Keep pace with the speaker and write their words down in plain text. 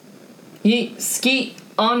Yeet, skeet,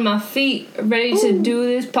 on my feet, ready to do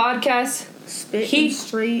this podcast. Spitting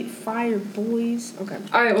straight fire, boys. Okay.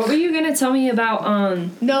 All right, what were you gonna tell me about?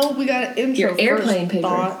 No, we got an intro. Your airplane first paper.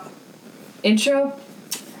 Thought. Intro.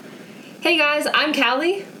 Hey guys, I'm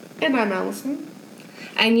Callie, And I'm Allison.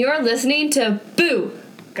 and you're listening to Boo.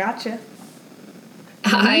 Gotcha.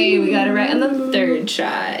 Hi, we got it right on the third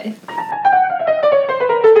try.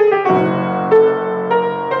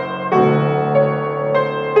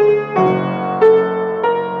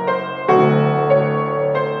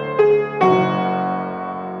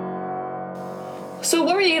 So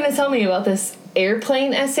what were you going to tell me about this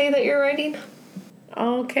airplane essay that you're writing?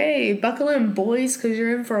 Okay, buckle in, boys, because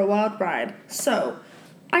you're in for a wild ride. So,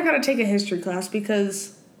 I gotta take a history class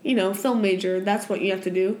because, film major, that's what you have to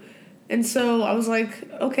do. And so I was like,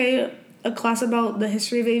 okay, a class about the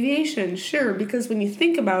history of aviation. Sure, because when you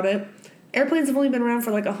think about it, airplanes have only been around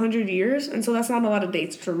for like 100 years, and so that's not a lot of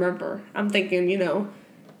dates to remember. I'm thinking, it'll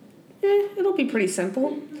be pretty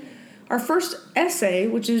simple. Our first essay,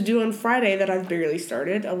 which is due on Friday that I've barely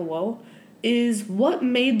started, lol, is what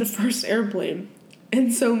made the first airplane?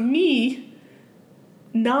 And so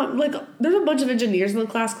there's a bunch of engineers in the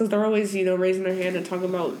class because they're always, raising their hand and talking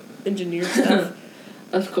about engineer stuff.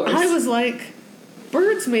 Of course. I was like,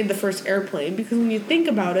 birds made the first airplane because when you think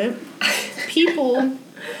about it, people,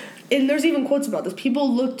 and there's even quotes about this,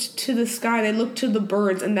 people looked to the sky, they looked to the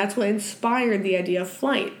birds, and that's what inspired the idea of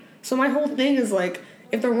flight. So my whole thing is like,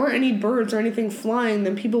 if there weren't any birds or anything flying,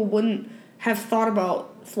 then people wouldn't have thought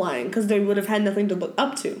about flying because they would have had nothing to look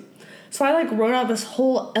up to. So I wrote out this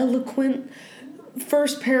whole eloquent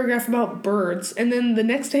first paragraph about birds, and then the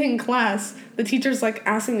next day in class, the teacher's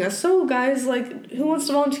asking us, so guys, who wants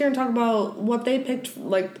to volunteer and talk about what they picked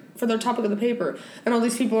for their topic of the paper? And all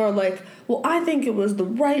these people are like, well, I think it was the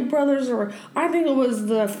Wright brothers, or I think it was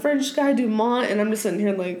the French guy Dumont, and I'm just sitting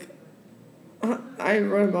here I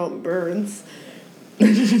wrote about birds.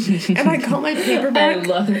 And I got my paper back. I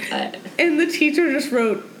love that. And the teacher just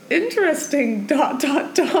wrote, interesting, ...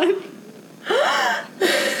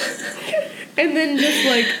 And then just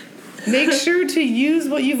make sure to use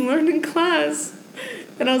what you've learned in class.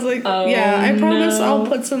 And I was like, I promise I'll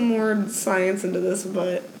put some more science into this,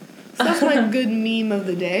 but so that's my good meme of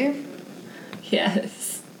the day.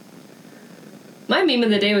 Yes. My meme of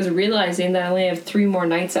the day was realizing that I only have 3 more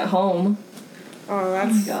nights at home. Oh,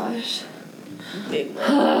 that's gosh. Big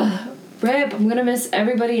Rip, I'm gonna miss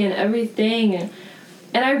everybody and everything.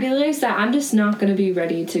 And I realized that I'm just not gonna be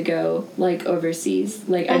ready to go overseas.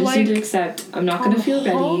 I just need to accept I'm not gonna feel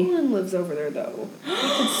ready. Holland lives over there though. You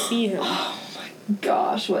could see him. Oh my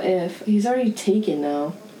gosh, what if? He's already taken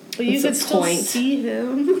now. But you could still see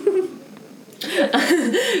him.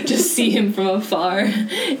 Just see him from afar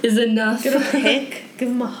is enough. Get a pic, give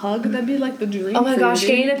him a hug. That'd be the dream. Oh my gosh,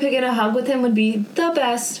 getting a pic and a hug with him would be the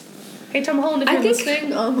best. Hey, Tom Holland, if you're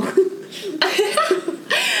listening,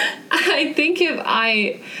 I think if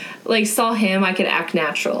I saw him, I could act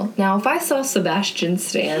natural. Now, if I saw Sebastian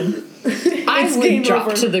Stan, I would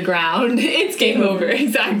drop to the ground. It's game over,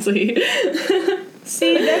 exactly.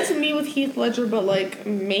 See, that's me with Heath Ledger, but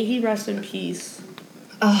may he rest in peace.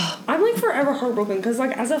 I'm forever heartbroken because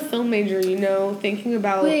as a film major, thinking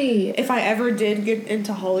about if I ever did get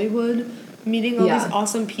into Hollywood, meeting all these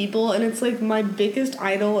awesome people, and it's my biggest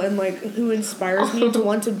idol and who inspires me to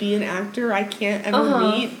want to be an actor I can't ever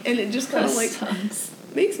meet, and it just kind of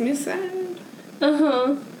makes me sad.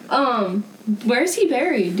 Where's he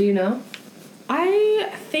buried, do you know?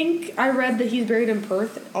 I think I read that he's buried in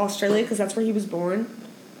Perth, Australia, because that's where he was born.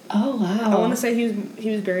 Oh wow. I want to say he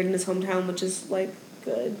was buried in his hometown, which is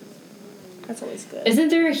good. That's always good. Isn't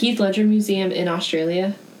there a Heath Ledger museum in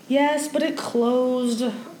Australia? Yes, but it closed.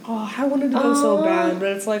 Oh, I wanted to go so bad, but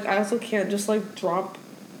it's I also can't just drop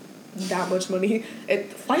that much money.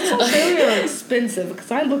 Flights to Australia are expensive because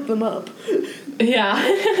I looked them up. Yeah.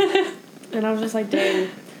 And I was just dang.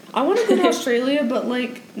 I want to go to Australia, but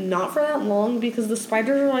not for that long because the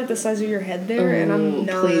spiders are the size of your head there, and I'm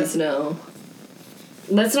not. Please no.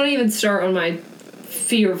 Let's not even start on my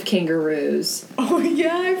fear of kangaroos. Oh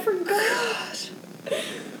yeah, I forgot.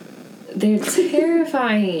 They're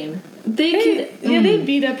terrifying. They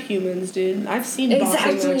beat up humans, dude. I've seen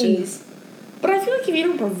boxing matches. But I feel if you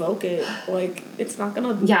don't provoke it, it's not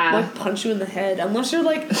gonna punch you in the head unless you're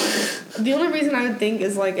the only reason I would think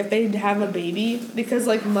is if they have a baby because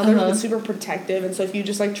mothers are super protective, and so if you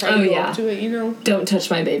just try to go up to it, don't touch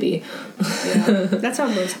my baby. Yeah, that's how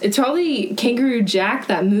most. It's probably Kangaroo Jack,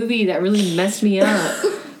 that movie that really messed me up.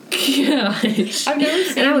 Gosh. I've never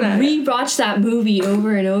seen that. And I would rewatch that movie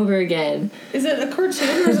over and over again. Is it a cartoon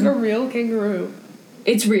or is it a real kangaroo?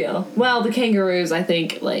 It's real. Well, the kangaroos, I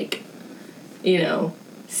think,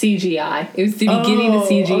 CGI. It was the beginning of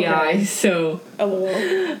CGI, okay. so...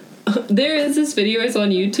 LOL. There is this video I saw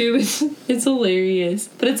on YouTube. It's hilarious.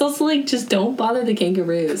 But it's also like, just don't bother the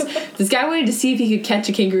kangaroos. This guy wanted to see if he could catch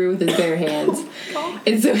a kangaroo with his bare hands.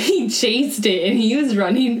 And so he chased it, and he was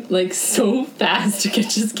running, like, so fast to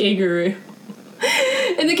catch this kangaroo.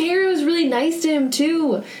 And the kangaroo was really nice to him,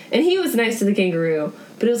 too. And he was nice to the kangaroo.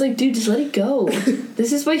 But it was like, dude, just let it go.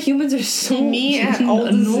 This is why humans are so at all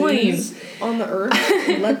annoying. The zoos on the earth.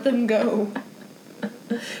 Let them go.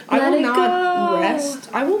 I will not rest.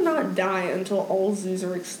 I will not die until all zoos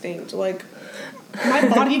are extinct. Like, my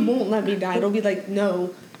body won't let me die. It'll be like,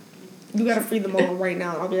 no, you gotta free them all right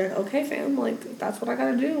now. I'll be like, okay, fam, like, that's what I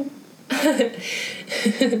gotta do.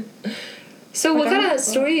 So what kind of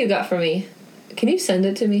story you got for me? Can you send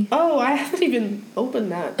it to me? Oh, I haven't even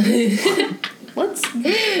opened that. Let's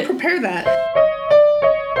prepare that.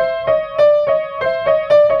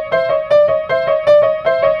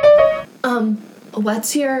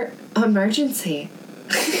 What's your emergency?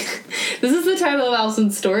 This is the title of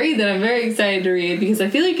Allison's story that I'm very excited to read because I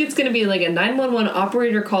feel like it's going to be like a 911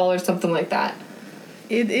 operator call or something like that.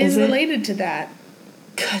 It is related to that.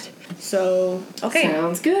 Good. So, okay.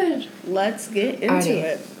 Sounds good. Let's get into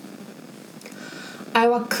it.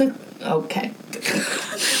 Okay.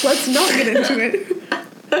 Let's not get into it.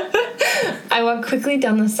 I walk quickly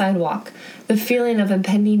down the sidewalk. The feeling of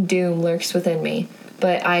impending doom lurks within me,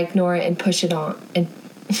 but I ignore it and push it on. And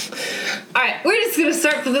alright, we're just gonna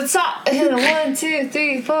start from the top. 1, 2,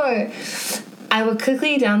 3, 4. I walk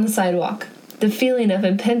quickly down the sidewalk. The feeling of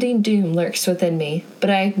impending doom lurks within me, but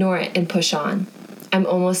I ignore it and push on. I'm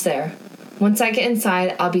almost there. Once I get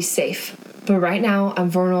inside, I'll be safe. But right now, I'm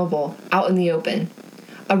vulnerable, out in the open.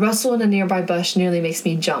 A rustle in a nearby bush nearly makes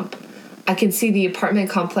me jump. I can see the apartment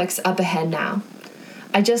complex up ahead now.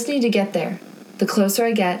 I just need to get there. The closer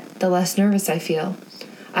I get, the less nervous I feel.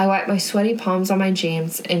 I wipe my sweaty palms on my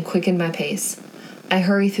jeans and quicken my pace. I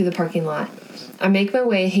hurry through the parking lot. I make my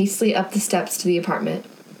way hastily up the steps to the apartment.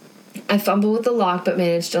 I fumble with the lock but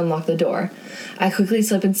manage to unlock the door. I quickly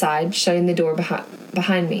slip inside, shutting the door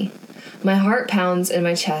behind me. My heart pounds in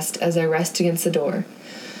my chest as I rest against the door.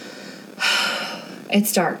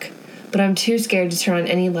 It's dark, but I'm too scared to turn on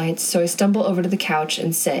any lights, so I stumble over to the couch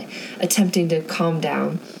and sit, attempting to calm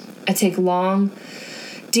down. I take long,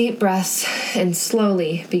 deep breaths and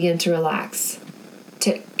slowly begin to relax.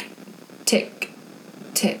 Tick, tick,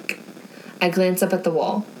 tick. I glance up at the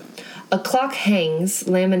wall. A clock hangs,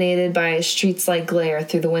 laminated by a street's light glare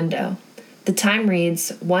through the window. The time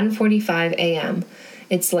reads 1:45 a.m.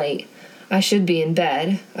 It's late. I should be in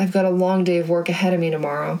bed. I've got a long day of work ahead of me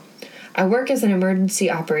tomorrow. I work as an emergency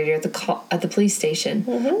operator at the police station.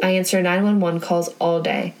 I answer 911 calls all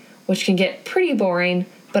day, which can get pretty boring,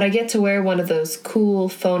 but I get to wear one of those cool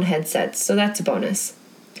phone headsets, so that's a bonus.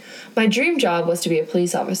 My dream job was to be a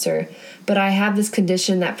police officer, but I have this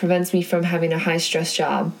condition that prevents me from having a high-stress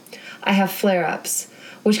job. I have flare-ups,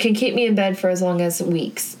 which can keep me in bed for as long as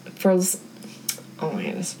weeks.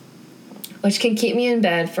 Which can keep me in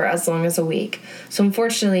bed for as long as a week. So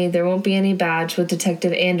unfortunately, there won't be any badge with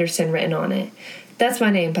Detective Anderson written on it. That's my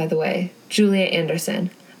name, by the way, Julia Anderson,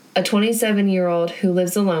 a 27-year-old who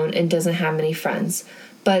lives alone and doesn't have many friends.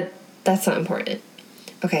 But that's not important.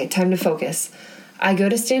 Okay, time to focus. I go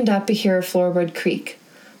to stand up to hear a floorboard creak.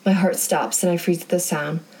 My heart stops and I freeze at the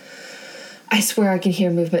sound. I swear I can hear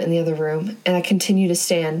movement in the other room, and I continue to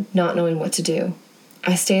stand, not knowing what to do.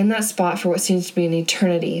 I stay in that spot for what seems to be an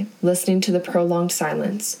eternity, listening to the prolonged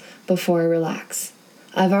silence, before I relax.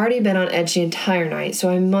 I've already been on edge the entire night, so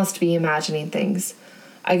I must be imagining things.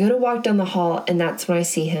 I go to walk down the hall, and that's when I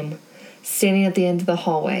see him, standing at the end of the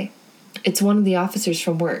hallway. It's one of the officers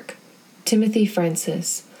from work, Timothy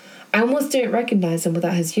Francis. I almost didn't recognize him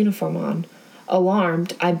without his uniform on.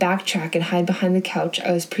 Alarmed, I backtrack and hide behind the couch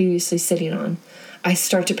I was previously sitting on. I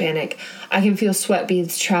start to panic. I can feel sweat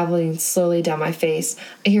beads traveling slowly down my face.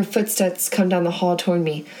 I hear footsteps come down the hall toward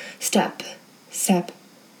me. Step, step,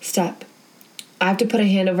 step. I have to put a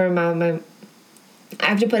hand over my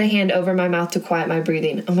mouth to quiet my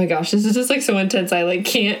breathing. Oh my gosh, this is just like so intense. I like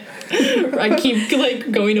can't. I keep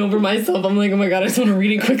like going over myself. I'm like, oh my god, I just want to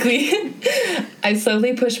read it quickly. I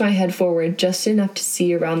slowly push my head forward just enough to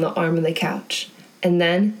see around the arm of the couch. And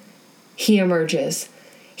then he emerges.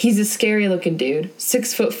 He's a scary-looking dude,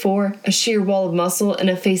 6'4", a sheer wall of muscle, and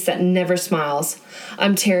a face that never smiles.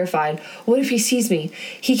 I'm terrified. What if he sees me?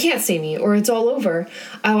 He can't see me, or it's all over.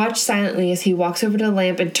 I watch silently as he walks over to the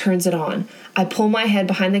lamp and turns it on. I pull my head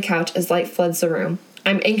behind the couch as light floods the room.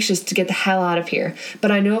 I'm anxious to get the hell out of here,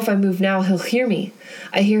 but I know if I move now, he'll hear me.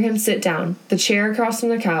 I hear him sit down. The chair across from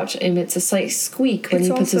the couch emits a slight squeak when he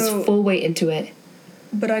puts his full weight into it.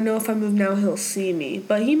 But I know if I move now, he'll see me.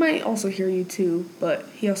 But he might also hear you too, but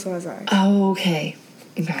he also has eyes. Oh, okay.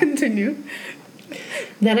 Continue.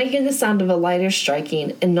 Then I hear the sound of a lighter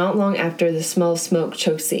striking, and not long after, the smell of smoke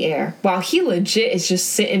chokes the air. Wow, he legit is just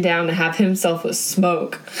sitting down to have himself a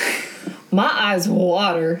smoke. My eyes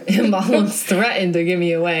water, and my lungs threaten to give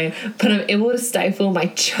me away, but I'm able to stifle my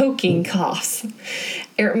choking coughs.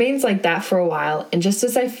 It remains like that for a while, and just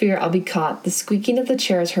as I fear I'll be caught, the squeaking of the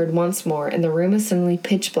chair is heard once more, and the room is suddenly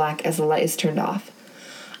pitch black as the light is turned off.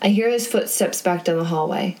 I hear his footsteps back down the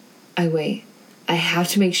hallway. I wait. I have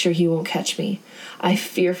to make sure he won't catch me. I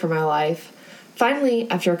fear for my life. Finally,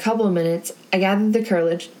 after a couple of minutes, I gathered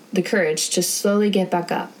the courage to slowly get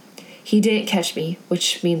back up. He didn't catch me,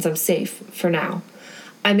 which means I'm safe, for now.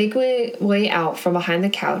 I make my way out from behind the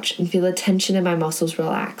couch and feel the tension in my muscles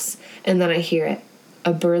relax, and then I hear it.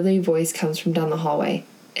 A burly voice comes from down the hallway.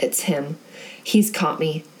 It's him. He's caught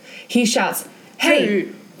me. He shouts,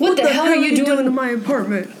 Hey, what the hell are you doing in my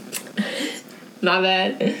apartment? My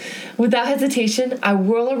bad. Without hesitation, I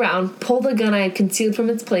whirl around, pull the gun I had concealed from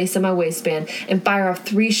its place in my waistband, and fire off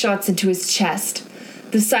 3 shots into his chest.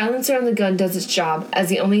 The silencer on the gun does its job, as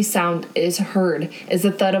the only sound is heard as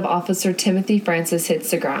the thud of Officer Timothy Francis hits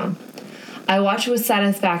the ground. I watch with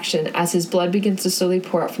satisfaction as his blood begins to slowly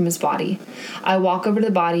pour out from his body. I walk over to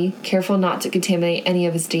the body, careful not to contaminate any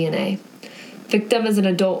of his DNA. Victim is an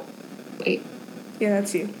adult... Wait. Yeah,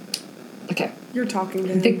 that's you. Okay. You're talking to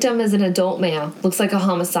him. Victim is an adult male. Looks like a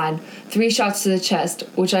homicide. 3 shots to the chest,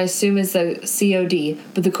 which I assume is the COD,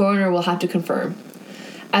 but the coroner will have to confirm.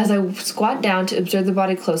 As I squat down to observe the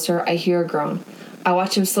body closer, I hear a groan. I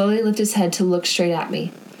watch him slowly lift his head to look straight at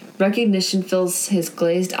me. Recognition fills his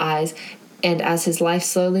glazed eyes, and as his life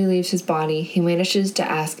slowly leaves his body, he manages to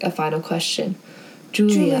ask a final question.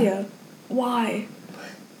 Julia, why?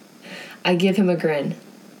 I give him a grin.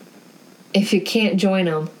 If you can't join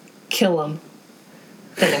him, kill him.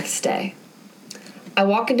 The next day. I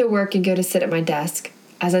walk into work and go to sit at my desk.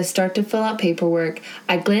 As I start to fill out paperwork,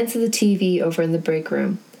 I glance at the TV over in the break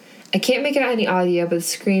room. I can't make out any audio, but the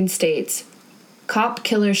screen states, Cop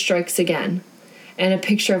Killer Strikes Again, and a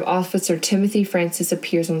picture of Officer Timothy Francis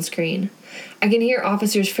appears on screen. I can hear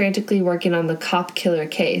officers frantically working on the cop killer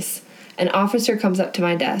case. An officer comes up to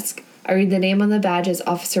my desk. I read the name on the badge as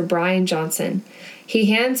Officer Brian Johnson. He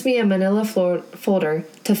hands me a manila folder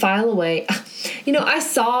to file away. You know, I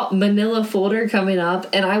saw manila folder coming up,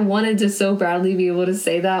 and I wanted to so badly be able to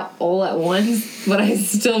say that all at once, but I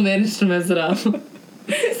still managed to mess it up.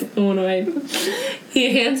 So annoying.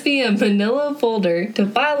 He hands me a manila folder to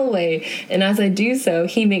file away, and as I do so,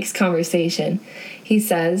 he makes conversation. He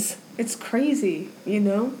says, It's crazy, you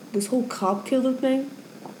know? This whole cop killer thing.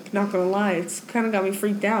 Not gonna lie, it's kind of got me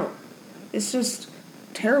freaked out. It's just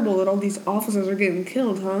terrible that all these officers are getting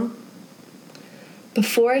killed, huh?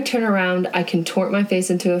 Before I turn around, I contort my face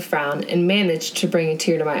into a frown and manage to bring a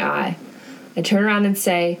tear to my eye. I turn around and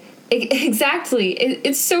say, Exactly,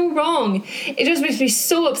 it's so wrong. It just makes me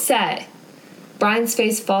so upset. Brian's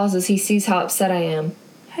face falls as he sees how upset I am.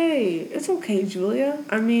 Hey, it's okay, Julia.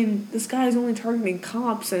 I mean, this guy's only targeting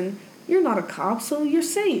cops, and you're not a cop, so you're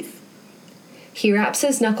safe. He raps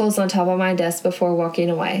his knuckles on top of my desk before walking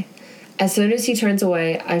away. As soon as he turns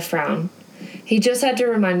away, I frown. He just had to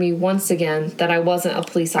remind me once again that I wasn't a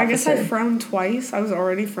police officer. I guess I frowned twice. I was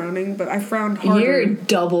already frowning, but I frowned harder. You're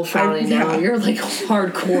double frowning now. You're like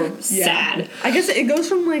hardcore sad. I guess it goes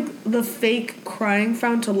from like the fake crying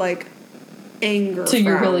frown to like anger so frown.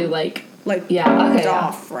 You're really like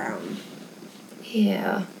off frown.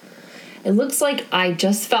 Yeah. It looks like I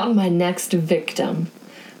just found my next victim.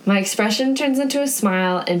 My expression turns into a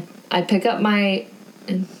smile, and I pick up my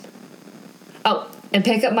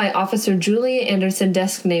Officer Julia Anderson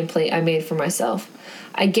desk nameplate I made for myself.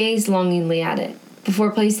 I gaze longingly at it,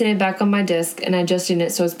 before placing it back on my desk and adjusting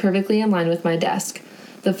it so it's perfectly in line with my desk.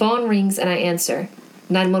 The phone rings and I answer.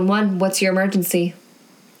 911, what's your emergency?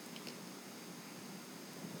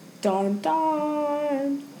 Dun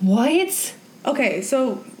dun. What? Okay,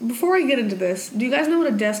 so before I get into this, do you guys know what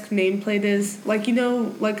a desk nameplate is? Like, you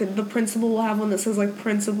know, like the principal will have one that says, like,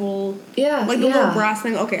 principal. Yeah, like the little brass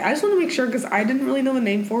thing. Okay, I just want to make sure because I didn't really know the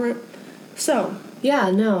name for it. So.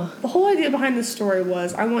 Yeah, no. The whole idea behind this story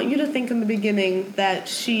was I want you to think in the beginning that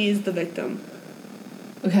she's the victim.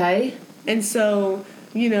 Okay. And so,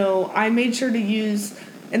 you know, I made sure to use,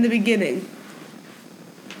 in the beginning,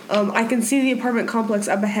 I can see the apartment complex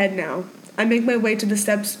up ahead now. I make my way to the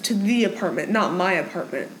steps to the apartment, not my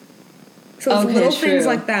apartment. So it's little things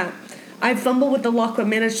like that. I fumbled with the lock but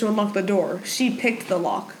managed to unlock the door. She picked the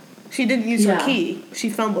lock. She didn't use her key. She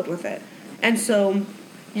fumbled with it. And so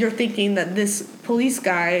you're thinking that this police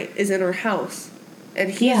guy is in her house. And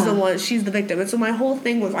he's the one, she's the victim. And so my whole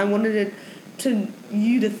thing was I wanted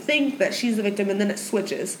you to think that she's the victim, and then it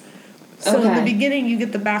switches. So in the beginning, you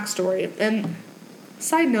get the backstory. And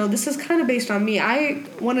side note, this is kind of based on me. I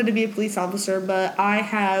wanted to be a police officer, but I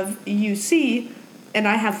have UC, and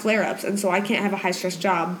I have flare-ups, and so I can't have a high-stress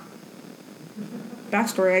job.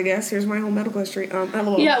 Backstory, I guess. Here's my whole medical history.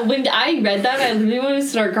 LOL. Yeah, when I read that, I literally wanted to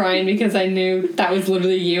start crying because I knew that was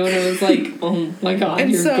literally you, and I was like, oh my god,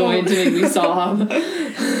 and you're going to make me sob.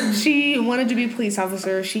 She wanted to be a police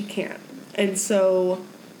officer. She can't. And so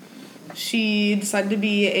she decided to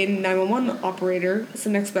be a 911 operator. It's the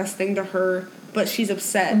next best thing to her, but she's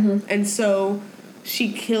upset. And so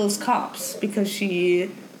she kills cops because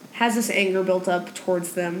she has this anger built up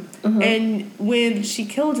towards them. And when she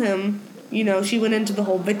killed him, you know, she went into the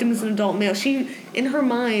whole victim is an adult male. She, in her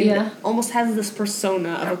mind, almost has this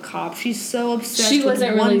persona of a cop. She's so obsessed with one thing. She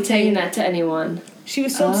wasn't really saying that to anyone. She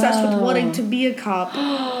was so obsessed with wanting to be a cop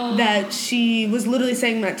that she was literally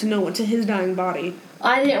saying that to no one, to his dying body.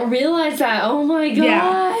 I didn't realize that. Oh my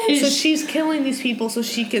gosh. Yeah. So she's killing these people so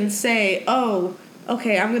she can say, oh,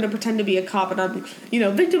 okay, I'm going to pretend to be a cop, and I'm, you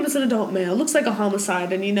know, victim is an adult male. Looks like a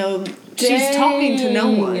homicide, and, you know, she's talking to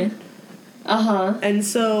no one. And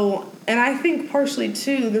so, and I think partially,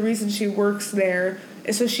 too, the reason she works there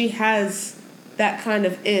is so she has that kind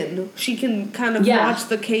of in. She can kind of watch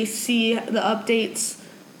the case, see the updates,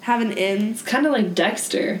 have an in. It's kind of like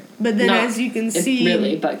Dexter. But then as you can see...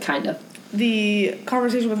 Really, but kind of. The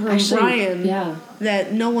conversation with her and Brian,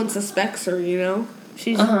 that no one suspects her, you know?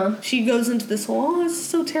 She's She goes into this whole, oh, this is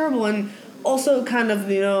so terrible. And also kind of,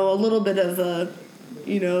 you know, a little bit of a,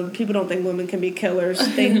 you know, people don't think women can be killers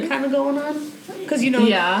thing kind of going on. Because, you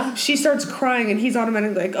know, she starts crying and he's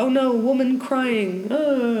automatically like, oh no, woman crying.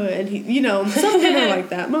 And he, you know, some men are like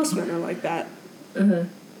that. Most men are like that.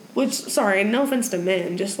 Which, sorry, no offense to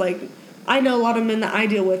men, just like, I know a lot of men that I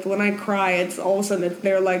deal with, when I cry, it's all of a sudden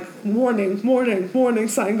they're like, warning, warning, warning,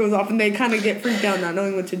 sign goes off, and they kind of get freaked out not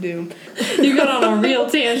knowing what to do. You got on a real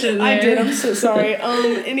tangent there. I did, I'm so sorry.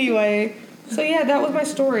 Anyway, so yeah, that was my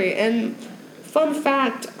story. And fun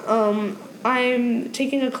fact, I'm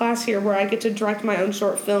taking a class here where I get to direct my own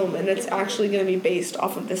short film, and it's actually going to be based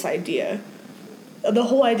off of this idea. The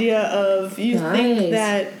whole idea of you think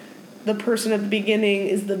that the person at the beginning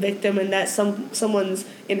is the victim and that someone's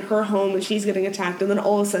in her home and she's getting attacked, and then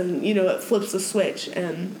all of a sudden, you know, it flips the switch.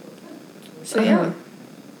 And so yeah,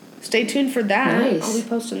 stay tuned for that. I'll be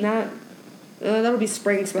posting that. That'll be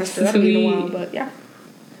spring semester. That'll be in a while, but yeah,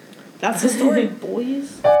 that's the story,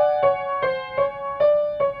 boys.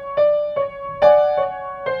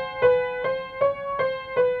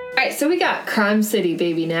 Alright, so we got Crime City,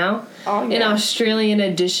 baby, now. An Australian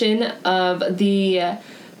edition of the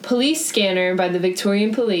Police Scanner by the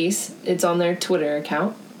Victorian Police. It's on their Twitter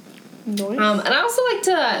account. Nice. And I also like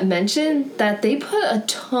to mention that they put a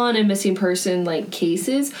ton of missing person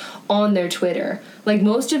cases on their Twitter. Like,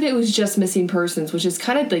 most of it was just missing persons, which is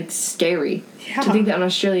kind of like scary to think that in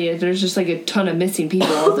Australia there's just like a ton of missing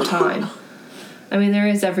people all the time. I mean, there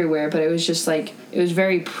is everywhere, but it was just like, it was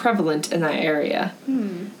very prevalent in that area.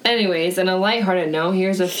 Anyways, on a lighthearted note,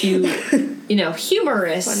 here's a few, you know,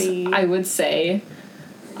 humorous, funny, I would say,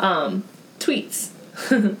 tweets.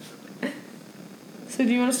 So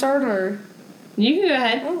do you want to start, or? You can go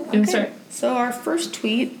ahead. Oh, okay. You can start. So our first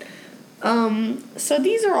tweet, so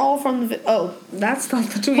these are all from the, that's not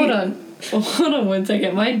the tweet. Hold on 1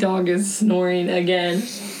 second. My dog is snoring again.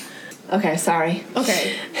 Okay, sorry.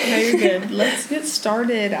 Okay, no, you're good. Let's get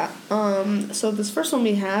started. So this first one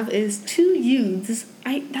we have is two youths.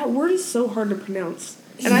 That word is so hard to pronounce.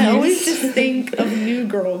 And I always just think of New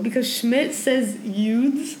Girl, because Schmidt says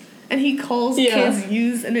youths, and he calls kids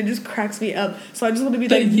youths, and it just cracks me up. So I just want to be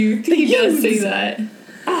the youth. The youths. Say that.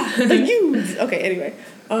 The youths. Okay, anyway.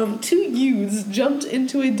 Two youths jumped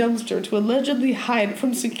into a dumpster to allegedly hide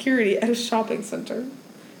from security at a shopping center.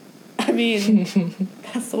 I mean,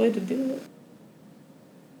 that's the way to do it.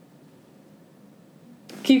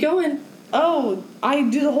 Keep going. Oh, I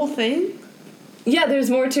do the whole thing? Yeah, there's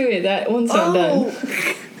more to it. That one's not done.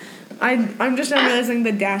 I'm just now realizing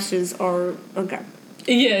the dashes are... Okay.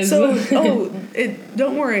 Yes. So,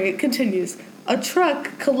 don't worry, it continues. A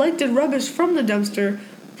truck collected rubbish from the dumpster,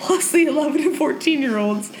 plus the 11 and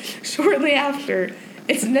 14-year-olds, shortly after.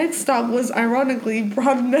 Its next stop was, ironically,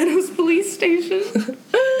 Broadmeadows Police Station.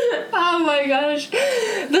 Oh my gosh.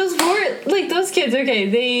 Those kids, okay,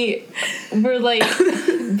 they were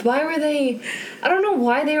why were they... I don't know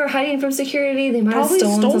why they were hiding from security. They might have Probably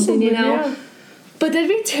stolen something, you know? yeah. But that'd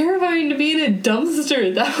be terrifying to be in a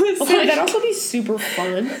dumpster. That was Okay, that'd also be super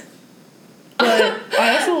fun. But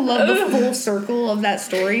I also love the full circle of that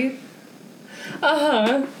story.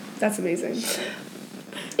 Uh-huh. That's amazing.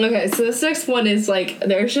 Okay, so this next one is, like,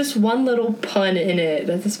 there's just one little pun in it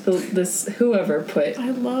that this whoever put.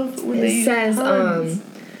 I love when they It use says, puns.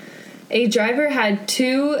 a driver had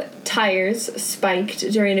 2 tires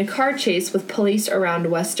spiked during a car chase with police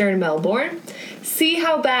around Western Melbourne. See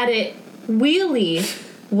how bad it really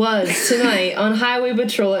was tonight on Highway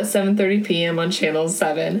Patrol at 7:30 p.m. on Channel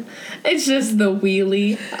 7. It's just the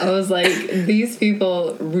wheelie. I was like, these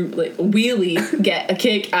people really get a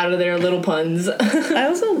kick out of their little puns. I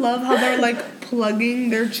also love how they're, like, plugging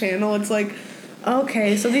their channel. It's like,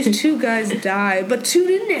 okay, so these 2 guys die, but tune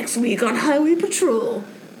in next week on Highway Patrol.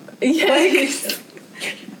 Yes.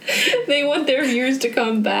 They want their viewers to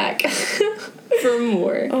come back for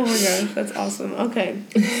more. Oh my gosh, that's awesome. Okay,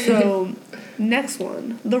 so next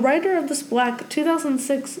one. The rider of this black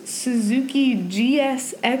 2006 Suzuki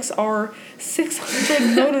GSXR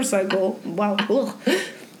 600 motorcycle, wow, ugh,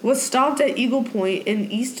 was stopped at Eagle Point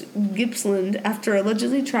in East Gippsland after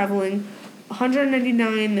allegedly traveling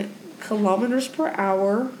 199 kilometers per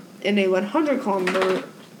hour in a 100 kilometer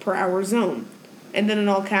per hour zone. And then in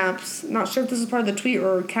all caps, not sure if this is part of the tweet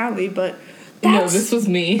or Callie, but No, this was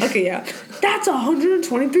me. Okay, yeah. That's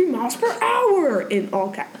 123 miles per hour in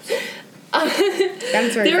all caps.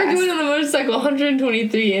 That's very They were fast. going on a motorcycle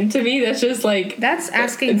 123, and to me, that's just like... That's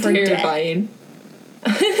asking for terrifying.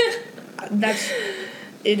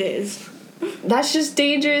 It is. That's just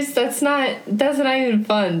dangerous. That's not even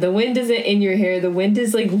fun. The wind isn't in your hair. The wind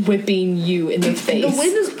is like whipping you in the face. The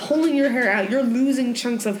wind is pulling your hair out. You're losing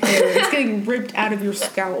chunks of hair. It's getting ripped out of your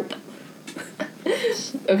scalp.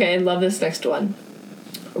 Okay, I love this next one.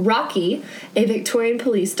 Rocky, a Victorian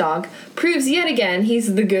police dog, proves yet again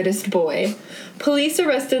he's the goodest boy. Police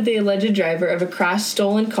arrested the alleged driver of a crashed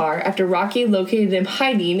stolen car after Rocky located him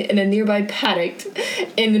hiding in a nearby paddock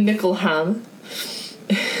in Nicholham.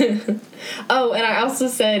 Oh, and I also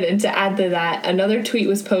said, and to add to that, another tweet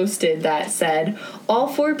was posted that said, all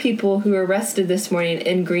 4 people who were arrested this morning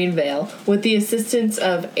in Greenvale, with the assistance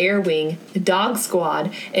of Air Wing, Dog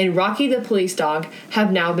Squad, and Rocky the police dog,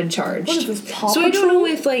 have now been charged. What is this, Paw So I don't Patrol? know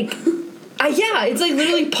if, like... yeah, it's like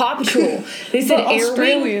literally Paw Patrol. They said But Air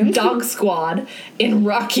Australian. Wing, Dog Squad, and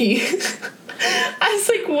Rocky. I was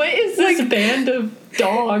like, what is this Like, band of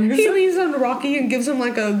dogs? He leans on Rocky and gives him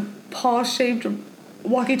like a paw-shaped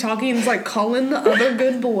walkie-talkie and is like calling the other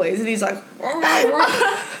good boys. And he's like...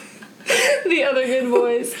 The other good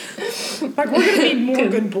boys. Like, we're gonna need more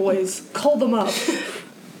good boys. Call them up.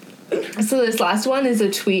 So this last one is a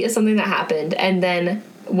tweet of something that happened, and then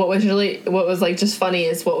what was like just funny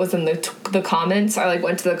is what was in the comments. I like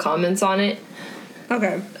went to the comments on it.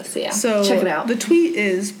 Okay. So yeah, So check it out. The tweet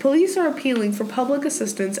is, police are appealing for public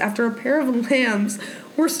assistance after a pair of lambs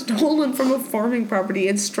were stolen from a farming property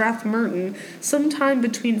in Strathmerton sometime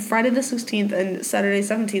between Friday the 16th and Saturday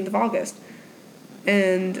 17th of August.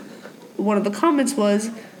 And one of the comments was,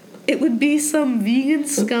 it would be some vegan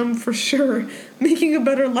scum for sure, making a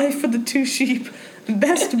better life for the 2 sheep.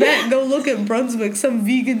 Best bet, go look at Brunswick. Some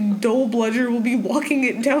vegan dole bludger will be walking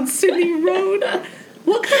it down Sydney Road.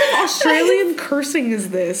 What kind of Australian cursing is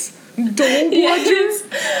this? Dole bludger? Yes.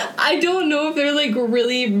 I don't know if they're like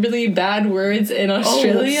really, really bad words in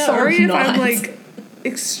Australia. Oh, sorry or if not. I'm like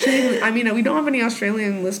extremely... I mean, we don't have any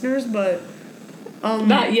Australian listeners, but...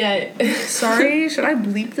 Not yet. Sorry, should I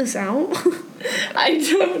bleep this out? I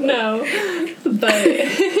don't know. But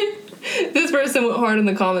this person went hard in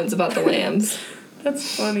the comments about the lambs.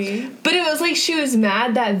 That's funny. But it was like she was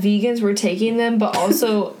mad that vegans were taking them, but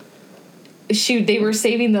also they were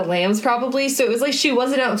saving the lambs probably. So it was like she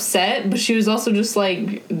wasn't upset, but she was also just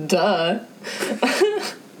like, duh.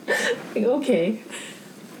 Like, okay.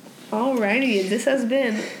 Alrighty, this has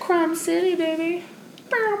been Crime City, baby.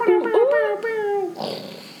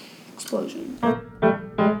 Explosion.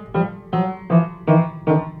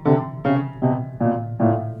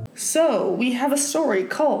 So, we have a story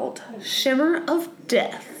called Shimmer of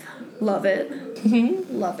Death. Love it.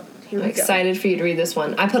 Mm-hmm. Love it. Here we I'm excited for you to read this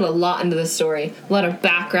one. I put a lot into this story. A lot of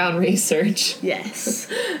background research. Yes.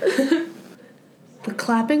 The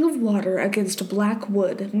clapping of water against black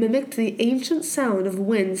wood mimicked the ancient sound of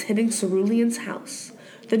winds hitting Cerulean's house,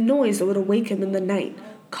 the noise that would awake him in the night,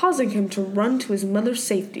 causing him to run to his mother's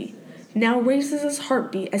safety, now raises his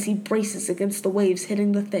heartbeat as he braces against the waves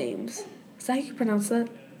hitting the Thames. Is that how you pronounce that?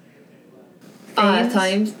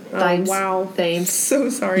 Thames. Oh, wow. Thames. So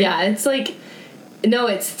sorry. Yeah, it's like... No,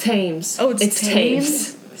 it's Thames. Oh, it's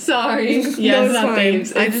Thames? Sorry. No, Yeah, it's it's not fine.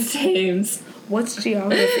 Thames. I It's just- Thames. What's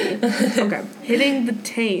geography? Okay. Hitting the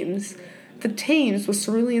Thames. The Thames was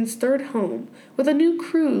Cerulean's third home, with a new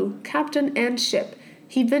crew, captain, and ship.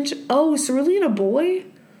 He ventured. Oh, is Cerulean a boy?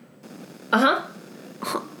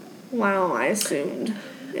 Uh-huh. Wow, I assumed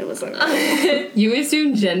it was like. You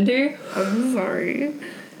assume gender? I'm sorry.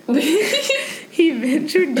 He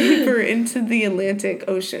ventured deeper into the Atlantic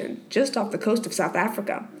Ocean, just off the coast of South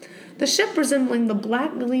Africa. The ship resembling the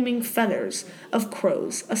black gleaming feathers of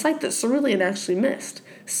crows, a sight that Cerulean actually missed,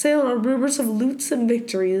 sailed on rumors of loots and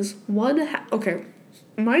victories. Okay,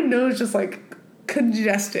 my nose just like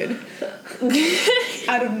congested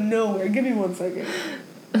out of nowhere. Give me 1 second.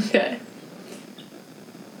 Okay.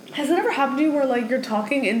 Has it ever happened to you where like you're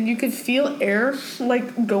talking and you could feel air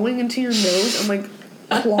like going into your nose and like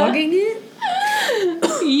clogging it?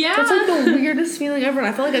 Yeah. That's like the weirdest feeling ever, and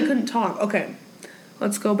I felt like I couldn't talk. Okay,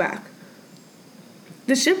 let's go back.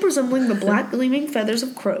 The ship resembling the black gleaming feathers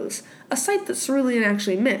of crows, a sight that Cerulean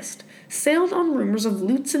actually missed, sailed on rumors of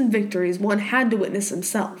loots and victories one had to witness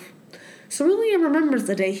himself. Cerulean remembers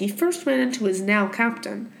the day he first ran into his now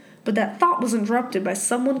captain, but that thought was interrupted by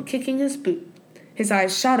someone kicking his boot. His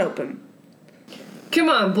eyes shot open. Come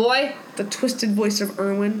on, boy. The twisted voice of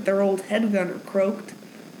Erwin, their old head gunner, croaked.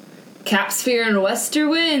 Capsphere and wester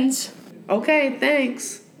winds. Okay,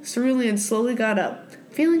 thanks. Cerulean slowly got up,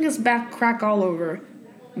 feeling his back crack all over.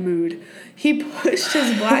 Mood. He pushed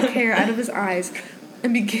his black hair out of his eyes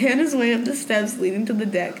and began his way up the steps leading to the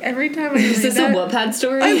deck. Every time I read Is this that, a Wattpad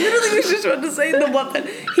story? I literally was just about to say the Wattpad.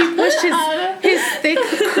 He pushed his thick,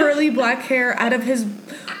 curly black hair out of his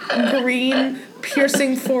green,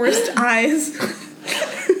 piercing forest eyes.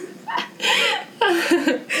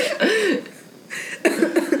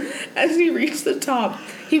 As he reached the top,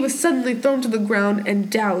 he was suddenly thrown to the ground and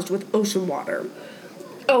doused with ocean water.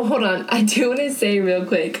 Oh, hold on. I do want to say real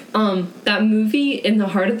quick, that movie In the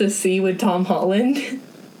Heart of the Sea with Tom Holland.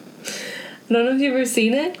 I don't know if you've ever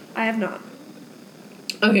seen it. I have not.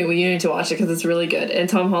 Okay, well, you need to watch it because it's really good, and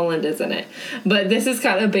Tom Holland is in it. But this is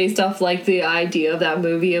kind of based off, like, the idea of that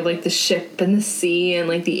movie of, like, the ship and the sea and,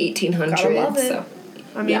 like, the 1800s. Gotta love it. So,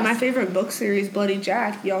 I mean, yeah. my favorite book series, Bloody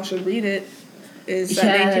Jack, y'all should read it, is that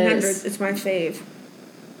Yes. 1800s. It's my fave.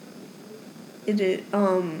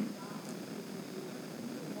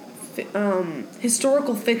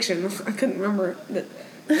 Historical fiction. I couldn't remember that.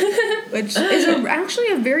 Which is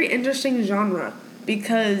actually a very interesting genre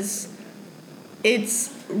because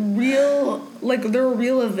it's real, like there are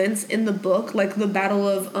real events in the book, like the Battle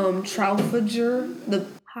of Trafalgar.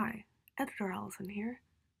 Hi, Editor Allison here.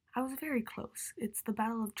 I was very close. It's the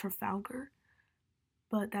Battle of Trafalgar,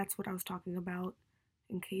 but that's what I was talking about,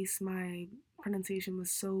 in case my pronunciation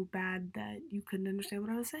was so bad that you couldn't understand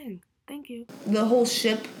what I was saying. Thank you. The whole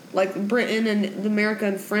ship, like Britain and America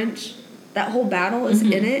and French, that whole battle is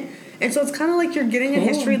in it. And so it's kind of like you're getting a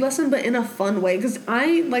history lesson, but in a fun way. Because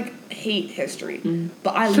I, like, hate history.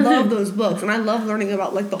 But I love those books. And I love learning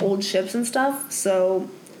about, like, the old ships and stuff. So,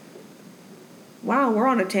 wow, we're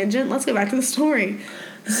on a tangent. Let's get back to the story.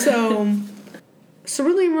 So,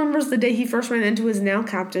 Cerulean remembers the day he first ran into his now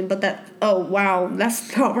captain, but oh, wow,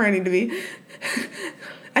 that's not where I need to be.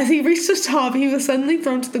 As he reached the top, he was suddenly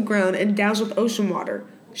thrown to the ground and doused with ocean water.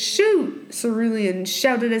 Shoot! Cerulean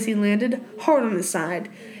shouted as he landed, hard on his side.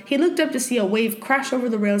 He looked up to see a wave crash over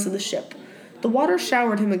the rails of the ship. The water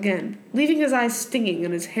showered him again, leaving his eyes stinging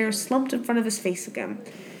and his hair slumped in front of his face again.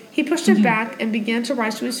 He pushed it back and began to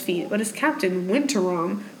rise to his feet, but his captain,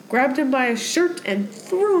 Winterom, grabbed him by his shirt and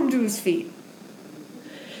threw him to his feet.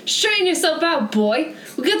 Straighten yourself out, boy.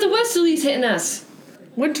 We got the Westerlies hitting us.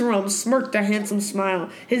 Winterom smirked a handsome smile,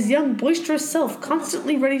 his young boisterous self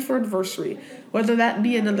constantly ready for adversary. Whether that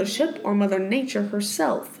be another ship or Mother Nature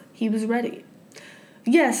herself, he was ready.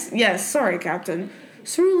 Yes, sorry, Captain.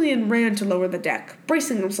 Cerulean ran to lower the deck,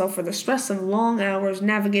 bracing himself for the stress of long hours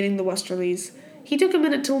navigating the Westerlies. He took a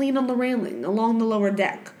minute to lean on the railing along the lower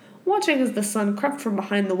deck, watching as the sun crept from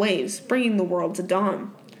behind the waves, bringing the world to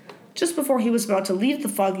dawn. Just before he was about to leave the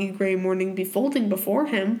foggy gray morning befolding before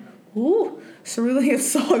him, Cerulean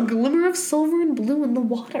saw a glimmer of silver and blue in the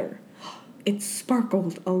water. It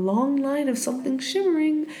sparkled, a long line of something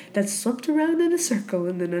shimmering that swept around in a circle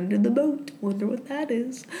and then under the boat. Wonder what that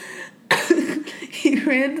is. He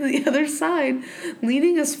ran to the other side,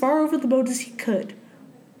 leaning as far over the boat as he could.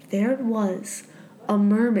 There it was, a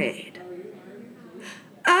mermaid.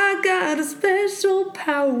 I got a special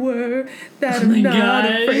power that I'm not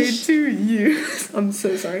afraid to use. I'm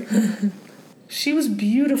so sorry. She was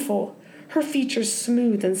beautiful, her features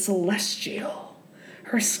smooth and celestial.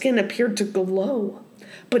 Her skin appeared to glow,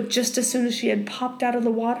 but just as soon as she had popped out of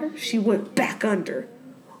the water, she went back under.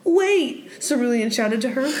 Wait! Cerulean shouted to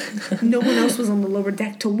her. No one else was on the lower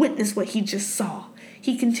deck to witness what he just saw.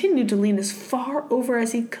 He continued to lean as far over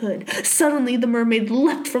as he could. Suddenly, the mermaid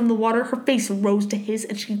leapt from the water. Her face rose to his,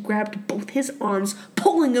 and she grabbed both his arms,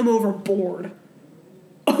 pulling him overboard.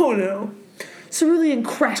 Oh no. Cerulean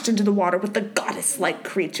crashed into the water with the goddess-like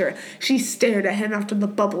creature. She stared at him after the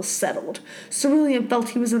bubble settled. Cerulean felt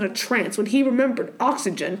he was in a trance when he remembered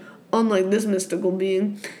oxygen, unlike this mystical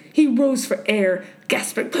being. He rose for air,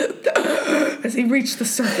 gasping as he reached the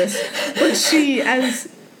surface. But soon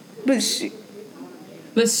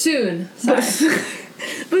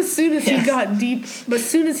as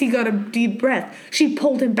he got a deep breath, she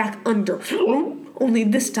pulled him back under. Only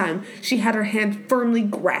this time, she had her hand firmly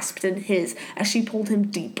grasped in his as she pulled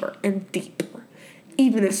him deeper and deeper.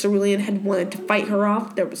 Even if Cerulean had wanted to fight her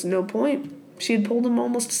off, there was no point. She had pulled him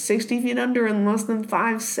almost 60 feet under in less than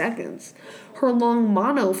 5 seconds. Her long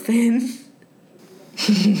monofin.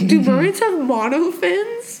 Do mermaids have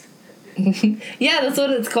monofins? Yeah, that's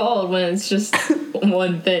what it's called when it's just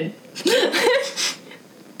one fin.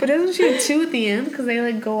 But doesn't she have 2 at the end because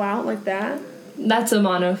they go out like that? That's a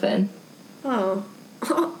monofin. Oh,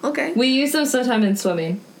 okay. We use them sometime in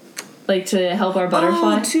swimming, to help our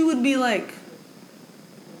butterfly. Oh, 2 would be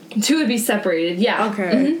 2 would be separated. Yeah.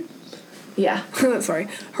 Okay. Mm-hmm. Yeah. Sorry.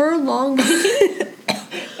 Her long.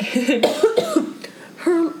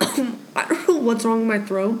 I don't know what's wrong with my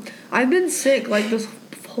throat. I've been sick this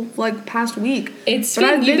whole past week. You've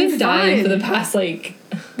been dying for the past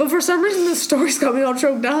But for some reason the story's got me all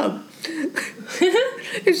choked up.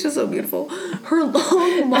 It's just so beautiful. Her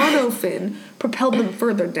long monofin propelled them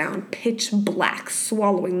further down, pitch black,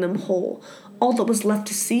 swallowing them whole. All that was left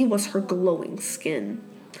to see was her glowing skin.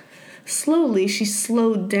 Slowly she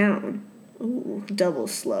slowed down. Ooh, double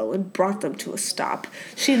slow, and brought them to a stop.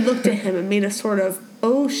 She looked at him and made a sort of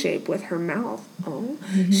O shape with her mouth. Oh.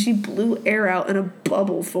 Mm-hmm. She blew air out and a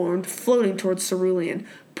bubble formed, floating towards Cerulean.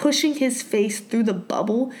 Pushing his face through the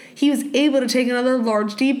bubble, he was able to take another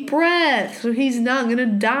large, deep breath, so he's not gonna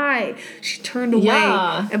die. She turned away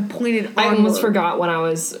and pointed onward. I almost forgot when I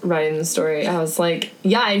was writing the story. I was like,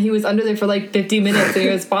 yeah, and he was under there for 50 minutes and he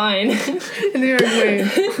was fine. And they were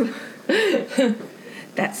wait.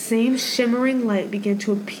 That same shimmering light began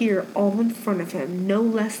to appear all in front of him. No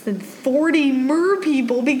less than 40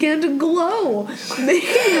 mer-people began to glow,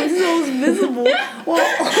 making themselves visible while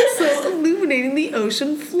also illuminating the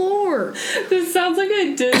ocean floor. This sounds like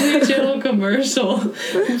a Disney Channel commercial.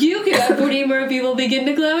 You can have 40 mer-people begin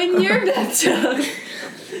to glow in your bathtub.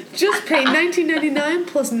 Just pay $19.99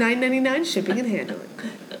 plus $9.99 shipping and handling.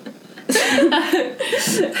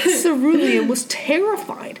 Cerulean was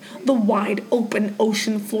terrified. The wide open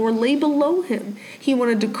ocean floor lay below him. He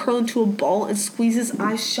wanted to curl into a ball and squeeze his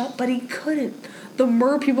eyes shut, but he couldn't. The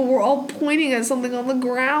mer people were all pointing at something on the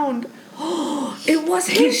ground. It was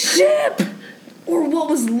his ship! Or what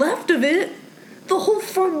was left of it. The whole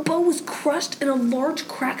front bow was crushed and a large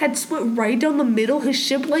crack had split right down the middle. His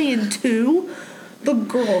ship lay in 2. The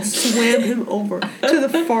girl swam him over to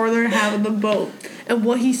the farther half of the boat, and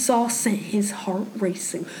what he saw sent his heart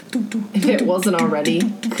racing. If it wasn't already,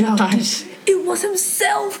 gosh. It was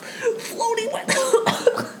himself floating with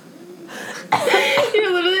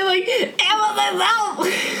You're literally like, it was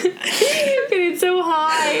myself! Getting so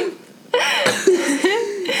high.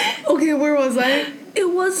 Okay, where was I?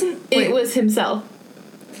 It wasn't... Wait. It was himself.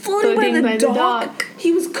 Floating by the dock.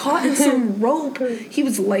 He was caught in some rope. He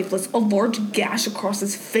was lifeless, a large gash across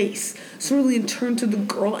his face. Cerulean turned to the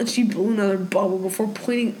girl and she blew another bubble before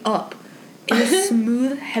pointing up. In a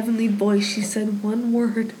smooth, heavenly voice, she said one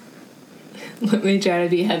word. Let me try to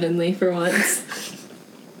be heavenly for once.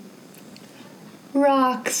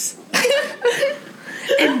 Rocks.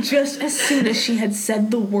 And just as soon as she had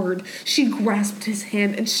said the word, she grasped his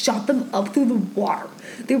hand and shot them up through the water.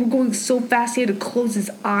 They were going so fast he had to close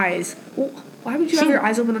his eyes. Well, why would you have your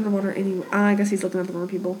eyes open underwater anyway? I guess he's looking at the wrong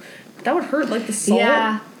people. That would hurt the salt.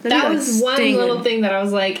 Yeah, that was one little thing that I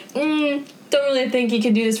was like, don't really think you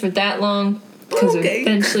can do this for that long. Because it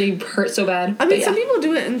eventually hurt so bad. I mean, some people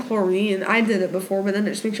do it in chlorine. I did it before, but then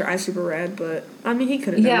it just makes your eyes super red. But, I mean, he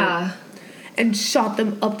could have done it. And shot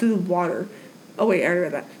them up through the water. Oh, wait, I already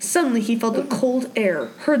read that. Suddenly, he felt the cold air,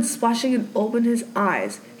 heard splashing and opened his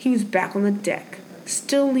eyes. He was back on the deck,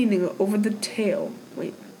 still leaning over the tail.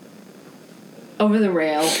 Wait. Over the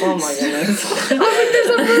rail. Oh, my goodness. I mean, there's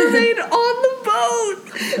a mermaid on the boat.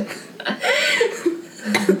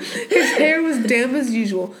 His hair was damp as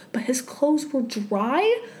usual, but his clothes were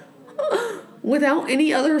dry. Without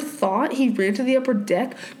any other thought, he ran to the upper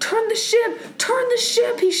deck. Turn the ship! Turn the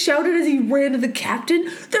ship! He shouted as he ran to the captain.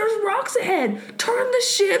 There's rocks ahead! Turn the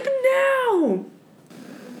ship now!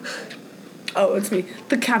 Oh, it's me.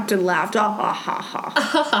 The captain laughed. Ah, ha, ha,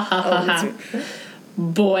 ha. Oh, it's me.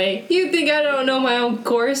 Boy, you think I don't know my own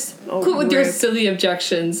course? Oh, Quit with your rip. silly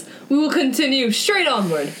objections. We will continue straight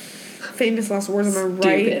onward. Famous last words, am I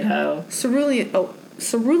right? Stupid hoe.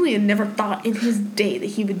 Cerulean never thought in his day that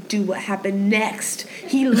he would do what happened next.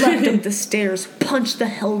 He leapt up the stairs, punched the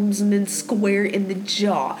helmsman square in the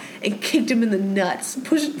jaw, and kicked him in the nuts.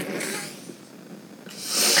 Pushing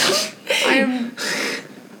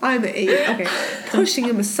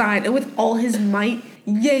him aside, and with all his might,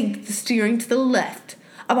 yanked the steering to the left.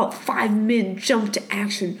 About 5 men jumped to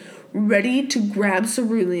action, ready to grab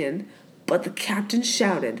Cerulean, but the captain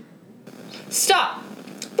shouted, Stop!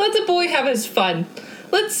 Let the boy have his fun.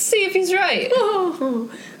 Let's see if he's right.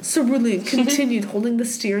 Cerulean continued holding the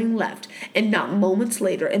steering left, and not moments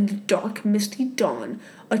later, in the dark, misty dawn,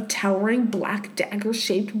 a towering black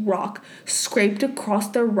dagger-shaped rock scraped across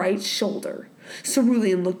their right shoulder.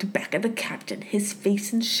 Cerulean looked back at the captain, his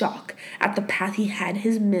face in shock, at the path he had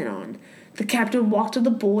his men on. The captain walked to the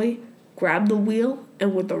boy, grabbed the wheel,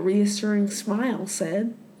 and with a reassuring smile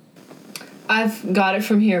said, I've got it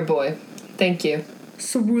from here, boy. Thank you.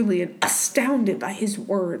 Cerulean, astounded by his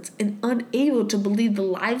words and unable to believe the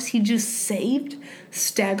lives he just saved,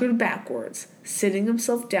 staggered backwards, sitting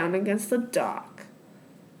himself down against the dock.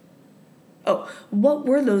 Oh, what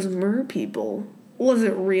were those mer people? Was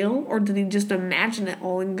it real, or did he just imagine it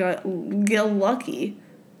all and get lucky?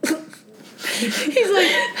 He's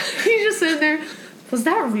just sitting there, was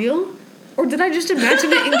that real? Or did I just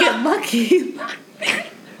imagine it and get lucky?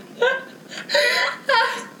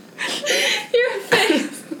 Your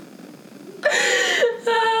face.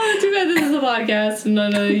 Too bad this is a podcast and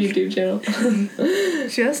not a YouTube channel.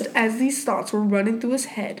 Just as these thoughts were running through his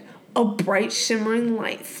head, a bright shimmering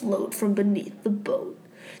light flowed from beneath the boat.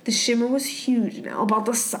 The shimmer was huge now, about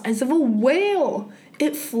the size of a whale.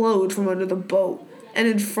 It flowed from under the boat, and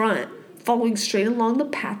in front, following straight along the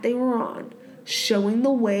path they were on, showing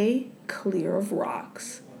the way clear of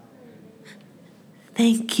rocks.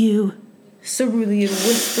 Thank you, Cerulean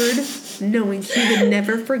whispered, knowing he would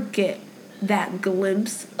never forget that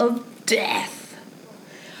glimpse of death.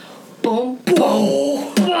 Boom,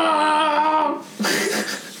 boom, boom.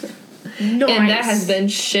 Nice. And that has been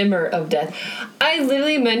Shimmer of Death. I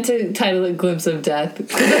literally meant to title it Glimpse of Death,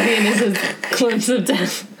 because at the end it says Glimpse of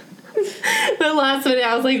Death. The last minute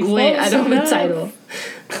I was like, wait, I don't have a title.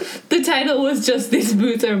 The title was just These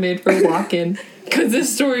Boots Are Made for Walking, because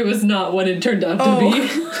this story was not what it turned out to be.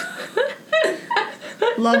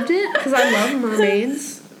 Loved it, because I love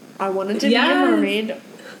mermaids. I wanted to be a mermaid,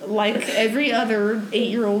 like every other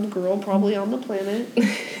 8-year-old girl probably on the planet.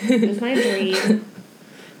 It was my dream.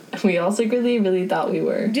 We all secretly really thought we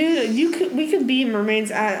were. Dude, we could be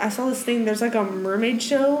mermaids. I saw this thing, there's like a mermaid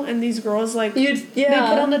show, and these girls they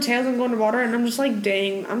put on the tails and go in the water, and I'm just like,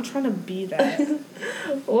 dang, I'm trying to be that.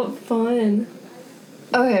 What fun.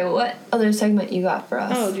 Okay, what other segment you got for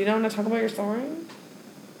us? Oh, do you not want to talk about your story?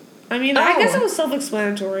 I mean, I guess it was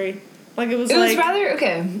self-explanatory. Like, it was rather,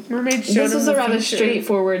 okay. Mermaid show. This was a rather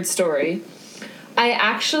straightforward story. I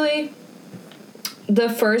actually, the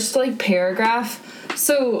first, paragraph,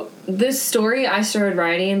 so this story I started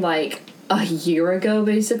writing, a year ago,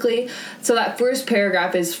 basically. So that first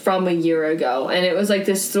paragraph is from a year ago, and it was,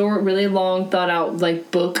 this really long, thought-out,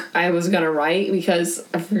 book I was gonna write, because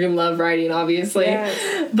I freaking love writing, obviously.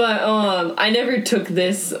 Yes. But, I never took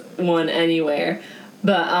this one anywhere.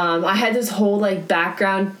 But, I had this whole,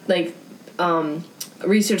 background,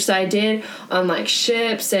 research that I did on,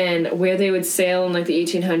 ships and where they would sail in, the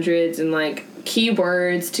 1800s and,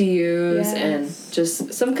 keywords to use and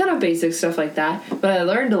just some kind of basic stuff like that. But I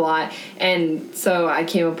learned a lot, and so I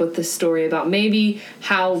came up with this story about maybe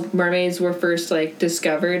how mermaids were first,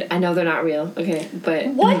 discovered. I know they're not real, okay, but...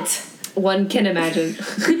 What? One can imagine.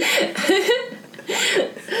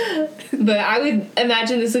 But I would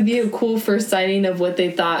imagine this would be a cool first sighting of what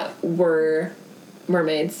they thought were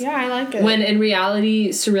mermaids. Yeah, I like it. When in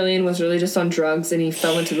reality, Cerulean was really just on drugs and he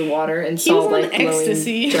fell into the water and saw glowing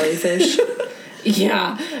ecstasy. Jellyfish.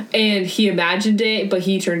 Yeah, and he imagined it, but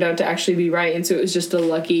he turned out to actually be right, and so it was just a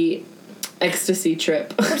lucky ecstasy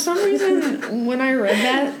trip. For some reason, when I read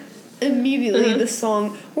that, immediately the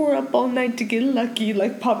song "We're Up All Night to Get Lucky"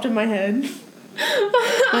 popped in my head.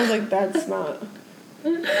 I was like, that's not.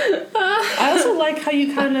 I also like how you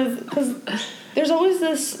because there's always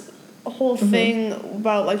this whole thing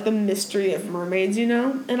about the mystery of mermaids,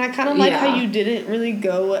 and I kind of like how you didn't really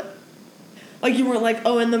go, you weren't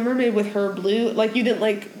and the mermaid with her blue, you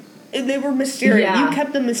didn't they were mysterious. You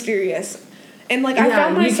kept them mysterious, and I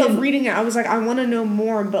found myself reading it. I was like, I want to know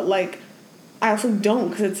more, but I also don't,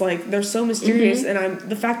 because it's like they're so mysterious, and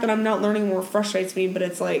the fact that I'm not learning more frustrates me, but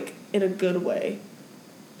it's like in a good way.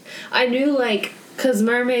 I knew, like, because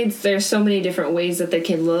mermaids, there's so many different ways that they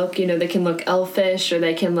can look. You know, they can look elfish, or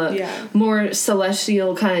they can look more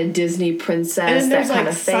celestial, kind of Disney princess, and then there's that kind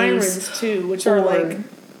like of face. sirens too, which are like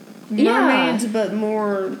mermaids, but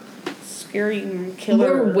more scary and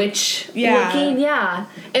killer, more witch looking,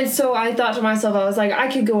 And so I thought to myself, I was like, I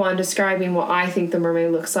could go on describing what I think the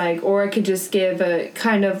mermaid looks like, or I could just give a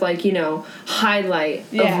kind of like, you know, highlight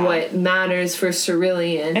of what matters for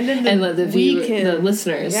Cerulean, and let the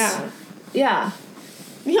listeners, yeah.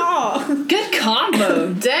 Good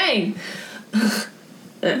combo, dang.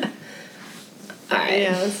 All right.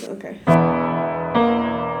 Yeah, that's okay.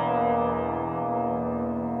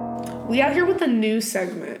 We out here with a new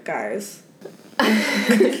segment, guys.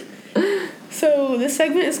 So this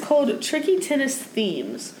segment is called Tricky Tennis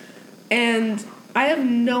Themes, and I have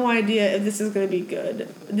no idea if this is going to be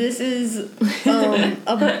good. This is an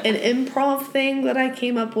improv thing that I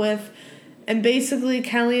came up with, and basically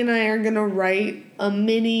Callie and I are going to write a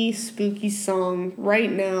mini spooky song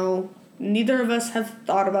right now. Neither of us have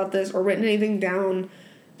thought about this or written anything down.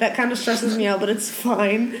 That kind of stresses me out, but it's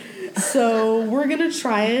fine. So we're going to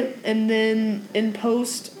try it, and then in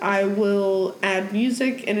post I will add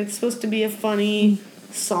music, and it's supposed to be a funny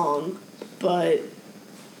song, but...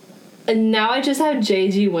 And now I just have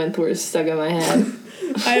J.G. Wentworth stuck in my head.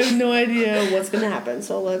 I have no idea what's going to happen,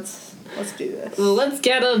 so let's do this. Well, let's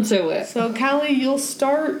get into it. So, Callie, you'll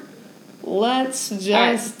start. Let's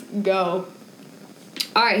just go.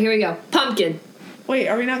 All right, here we go. Pumpkin. Wait,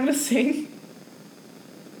 are we not going to sing?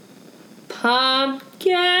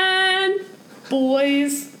 Pumpkin.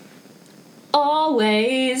 Boys.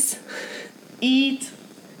 Always. Eat.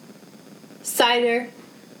 Cider.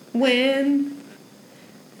 When.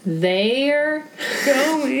 They're.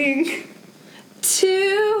 Going.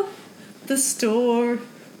 To. The store.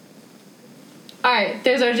 Alright,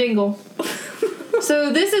 there's our jingle.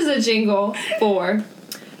 So this is a jingle for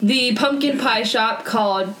the pumpkin pie shop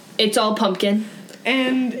called It's All Pumpkin.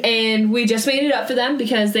 And we just made it up for them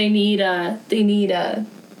because they need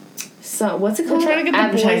so what's it called? We're trying to get the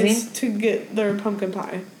advertising. boys to get their pumpkin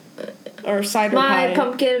pie. Or cider pie. My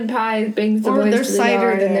pumpkin pie brings the boys to the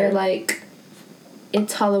yard, and they're like,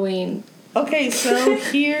 it's Halloween. Okay, so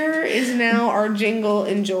here is now our jingle.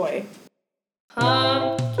 Enjoy.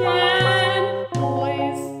 Pumpkin.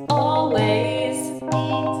 Boys. Always.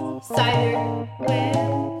 Eat. Cider.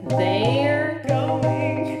 When. They're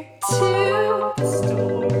Going. to The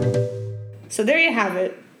store. So there you have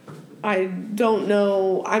it. I don't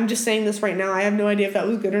know. I'm just saying this right now. I have no idea if that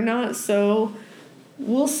was good or not. So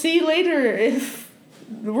we'll see later if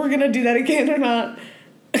we're going to do that again or not.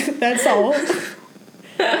 That's all.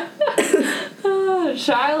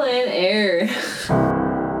 trial and error.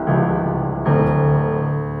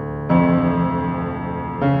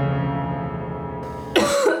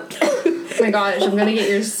 Oh my gosh, I'm gonna get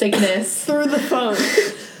your sickness. Through the phone.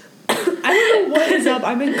 I don't know what is up.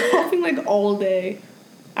 I've been coughing like all day.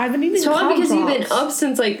 I've been eating It's probably because drops. you've been up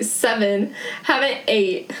since like 7, haven't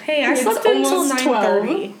ate. Hey, I It's slept until almost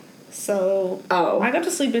 9:30. So I got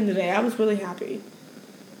to sleep in today. I was really happy.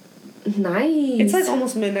 Nice. It's like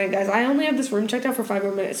almost midnight, guys. I only have this room checked out for 5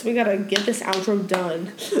 more minutes, so we gotta get this outro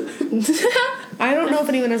done. I don't know if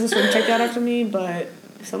anyone has this room checked out after me, but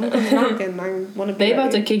if someone comes knocking, I want to be They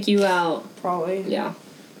about ready. to kick you out. Probably. Yeah.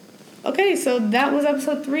 Okay, so that was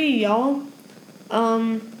episode 3, y'all.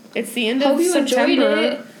 It's the end Hope of you September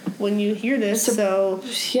enjoyed it. when you hear this, so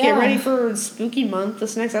yeah. get ready for spooky month.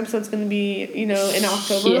 This next episode's going to be, in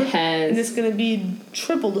October. Yes. And it's going to be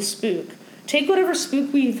triple the spook. Take whatever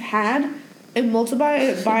spook we've had and multiply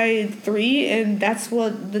it by 3, and that's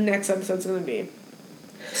what the next episode's going to be.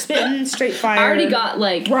 Spitting, straight fire. I already got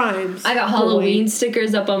rhymes. I got Halloween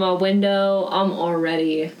stickers up on my window. I'm all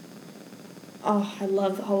ready. Oh, I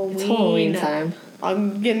love Halloween. It's Halloween time.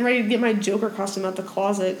 I'm getting ready to get my Joker costume out the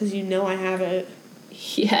closet because I have it.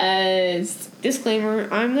 Yes. Disclaimer,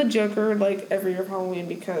 I'm the Joker every year of Halloween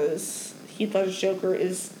because Heath Ledger's Joker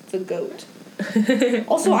is the GOAT.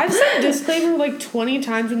 Also, I've said disclaimer 20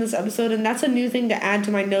 times in this episode, and that's a new thing to add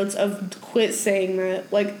to my notes of quit saying that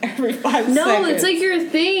every 5 seconds. No, it's your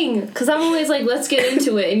thing. Because I'm always let's get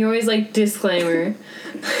into it, and you're always disclaimer.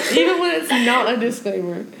 Even when it's not a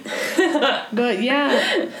disclaimer. But yeah,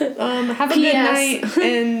 have a good night,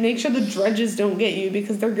 and make sure the dredges don't get you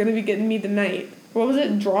because they're going to be getting me tonight. What was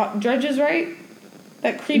it? Dredges, right?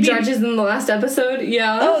 That creepy... Dredges in the last episode?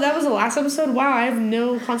 Yeah. Oh, that was the last episode? Wow, I have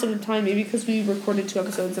no concept of time. Maybe because we recorded 2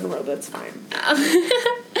 episodes in a row. That's fine.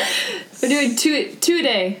 We're doing two a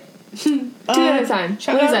day. Two at a time.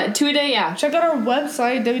 What is that? 2 a day? Yeah. Check out our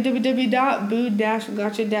website,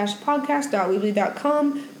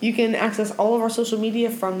 www.boo-gotcha-podcast.weebly.com. You can access all of our social media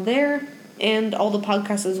from there and all the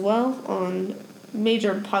podcasts as well on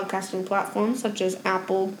major podcasting platforms such as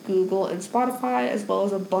Apple, Google, and Spotify, as well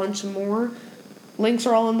as a bunch more. Links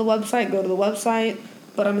are all on the website. Go to the website.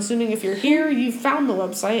 But I'm assuming if you're here, you found the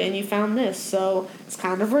website and you found this. So it's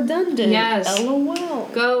kind of redundant. Yes. LOL.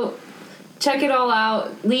 Go check it all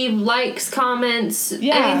out. Leave likes, comments,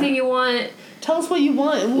 anything you want. Tell us what you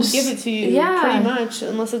want and we'll give it to you. Yeah. Pretty much.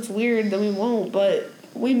 Unless it's weird, then we won't. But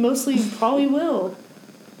we mostly probably will.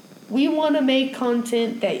 We want to make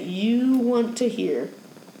content that you want to hear.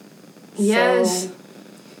 Yes. So,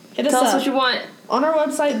 hit us Tell up. us what you want. On our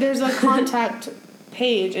website, there's a contact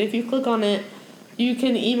page. If you click on it, you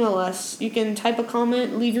can email us. You can type a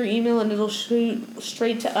comment, leave your email, and it'll shoot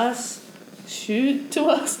straight to us. Shoot to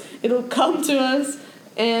us. It'll come to us.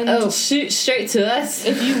 And shoot straight to us.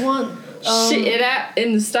 if you want... shit it out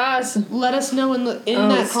in the stars. Let us know in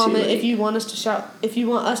that comment if you want us to shout. If you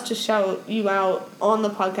want us to shout you out on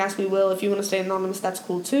the podcast, we will. If you want to stay anonymous, that's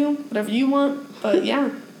cool too. Whatever you want. But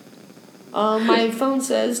yeah, my phone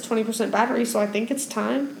says 20% battery, so I think it's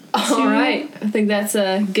time. All right, I think that's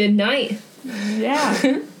a good night.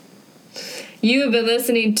 Yeah. You have been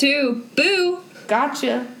listening to Boo.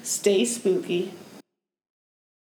 Gotcha. Stay spooky.